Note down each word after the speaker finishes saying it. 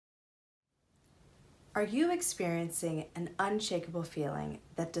Are you experiencing an unshakable feeling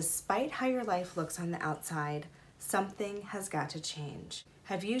that despite how your life looks on the outside, something has got to change?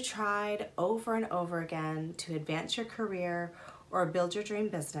 Have you tried over and over again to advance your career or build your dream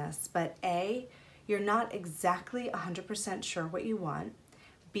business, but A, you're not exactly 100% sure what you want,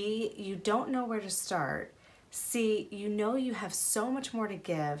 B, you don't know where to start, C, you know you have so much more to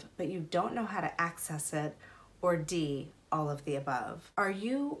give, but you don't know how to access it, or D, all of the above? Are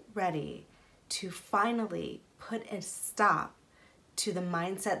you ready to finally put a stop to the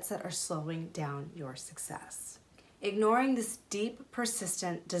mindsets that are slowing down your success? Ignoring this deep,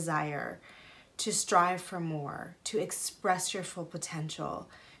 persistent desire to strive for more, to express your full potential,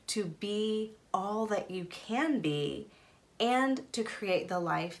 to be all that you can be, and to create the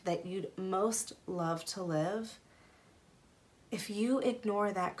life that you'd most love to live. If you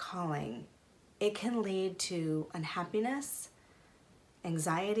ignore that calling, it can lead to unhappiness,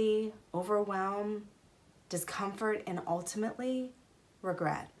 anxiety, overwhelm, discomfort, and ultimately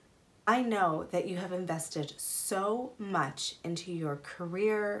regret. I know that you have invested so much into your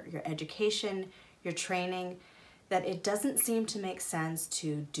career, your education, your training, that it doesn't seem to make sense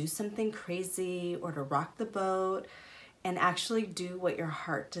to do something crazy or to rock the boat and actually do what your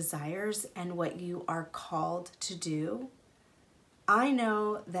heart desires and what you are called to do. I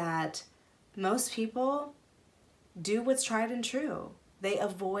know that most people do what's tried and true. They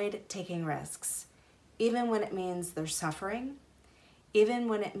avoid taking risks, even when it means they're suffering, even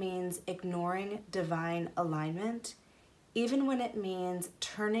when it means ignoring divine alignment, even when it means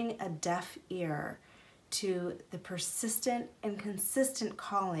turning a deaf ear to the persistent and consistent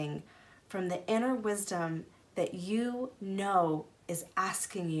calling from the inner wisdom that you know is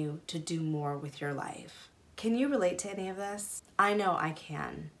asking you to do more with your life. Can you relate to any of this? I know I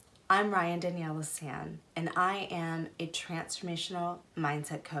can. I'm Ryan Danielle Lasan, and I am a transformational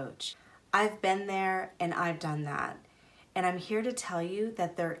mindset coach. I've been there and I've done that, and I'm here to tell you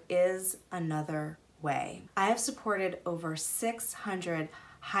that there is another way. I have supported over 600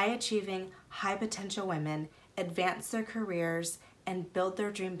 high-achieving, high-potential women advance their careers and build their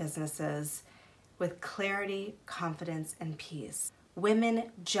dream businesses with clarity, confidence, and peace.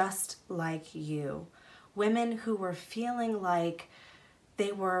 Women just like you. Women who were feeling like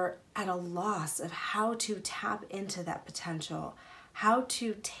they were at a loss of how to tap into that potential, how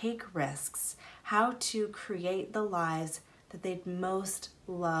to take risks, how to create the lives that they'd most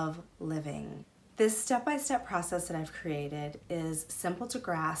love living. This step-by-step process that I've created is simple to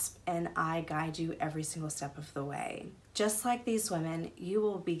grasp, and I guide you every single step of the way. Just like these women, you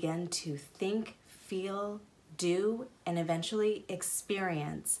will begin to think, feel, do, and eventually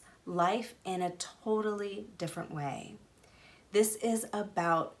experience life in a totally different way. This is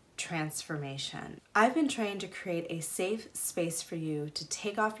about transformation. I've been trained to create a safe space for you to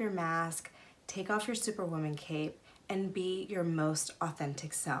take off your mask, take off your superwoman cape, and be your most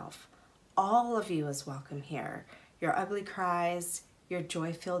authentic self. All of you is welcome here. Your ugly cries, your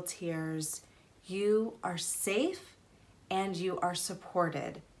joy-filled tears. You are safe and you are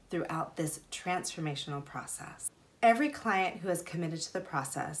supported throughout this transformational process. Every client who has committed to the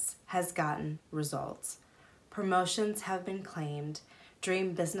process has gotten results. Promotions have been claimed,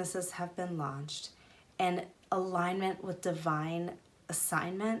 dream businesses have been launched, and alignment with divine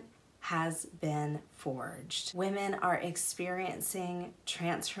assignment has been forged. Women are experiencing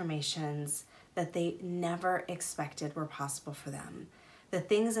transformations that they never expected were possible for them. The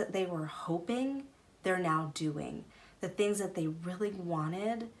things that they were hoping, they're now doing. The things that they really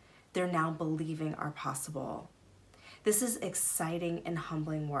wanted, they're now believing are possible. This is exciting and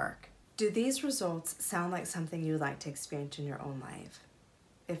humbling work. Do these results sound like something you would like to experience in your own life?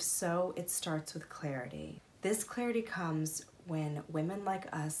 If so, it starts with clarity. This clarity comes when women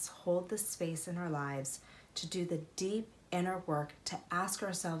like us hold the space in our lives to do the deep inner work, to ask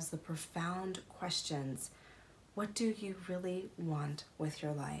ourselves the profound questions. What do you really want with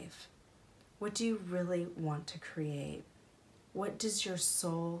your life? What do you really want to create? What does your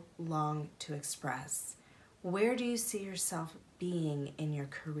soul long to express? Where do you see yourself being in your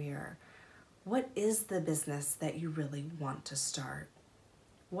career? What is the business that you really want to start?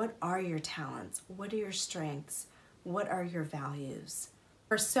 What are your talents? What are your strengths? What are your values?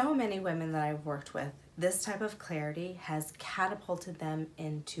 For so many women that I've worked with, this type of clarity has catapulted them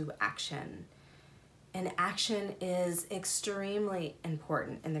into action. And action is extremely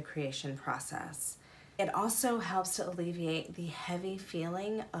important in the creation process. It also helps to alleviate the heavy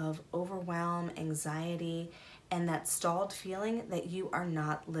feeling of overwhelm, anxiety, and that stalled feeling that you are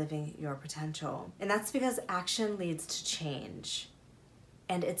not living your potential. And that's because action leads to change.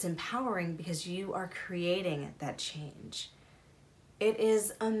 And it's empowering because you are creating that change. It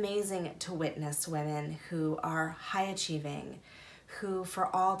is amazing to witness women who are high achieving, who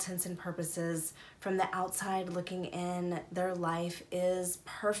for all intents and purposes, from the outside looking in, their life is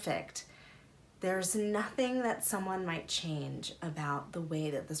perfect. There's nothing that someone might change about the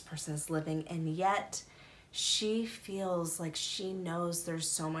way that this person is living, and yet she feels like she knows there's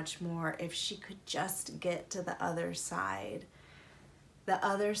so much more if she could just get to the other side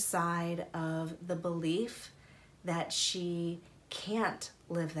of the belief that she can't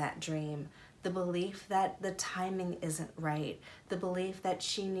live that dream, the belief that the timing isn't right, the belief that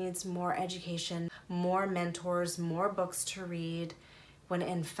she needs more education, more mentors, more books to read, when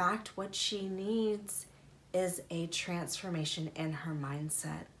in fact what she needs is a transformation in her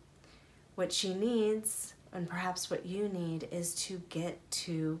mindset. What she needs, and perhaps what you need, is to get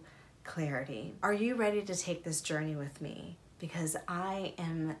to clarity. Are you ready to take this journey with me? Because I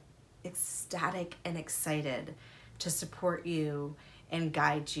am ecstatic and excited to support you and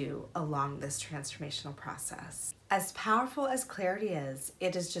guide you along this transformational process. As powerful as clarity is,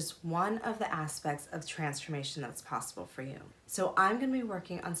 it is just one of the aspects of transformation that's possible for you. So I'm going to be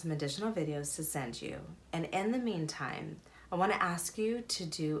working on some additional videos to send you. And in the meantime, I want to ask you to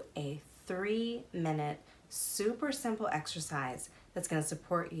do a 3-minute, super simple exercise that's going to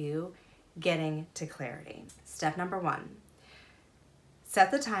support you getting to clarity. Step number 1. Set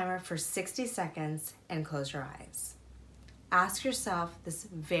the timer for 60 seconds and close your eyes. Ask yourself this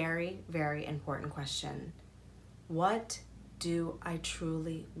very, very important question. What do I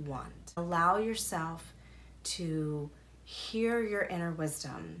truly want? Allow yourself to hear your inner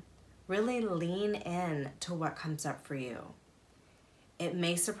wisdom. Really lean in to what comes up for you. It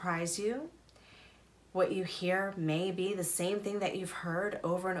may surprise you. What you hear may be the same thing that you've heard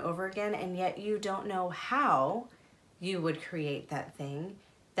over and over again, and yet you don't know how you would create that thing.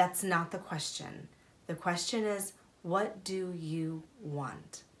 That's not the question. The question is, what do you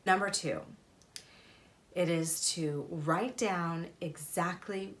want? Number 2, it is to write down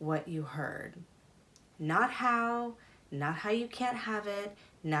exactly what you heard. Not how you can't have it,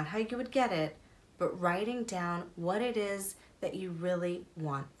 not how you would get it, but writing down what it is that you really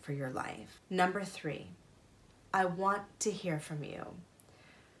want for your life. Number 3, I want to hear from you.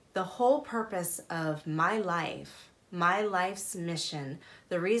 The whole purpose of my life's mission,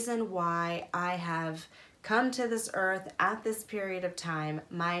 the reason why I have come to this earth at this period of time,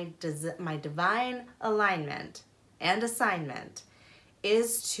 my divine alignment and assignment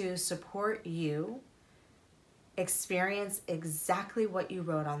is to support you experience exactly what you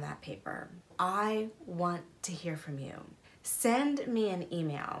wrote on that paper. I want to hear from you. Send me an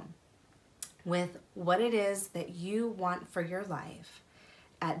email with what it is that you want for your life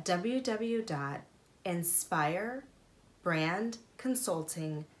at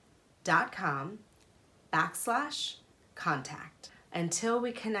www.inspirebrandconsulting.com/contact. Until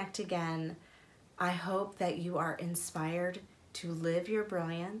we connect again, I hope that you are inspired to live your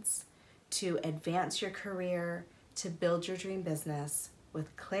brilliance, to advance your career, to build your dream business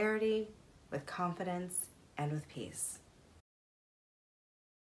with clarity, with confidence, and with peace.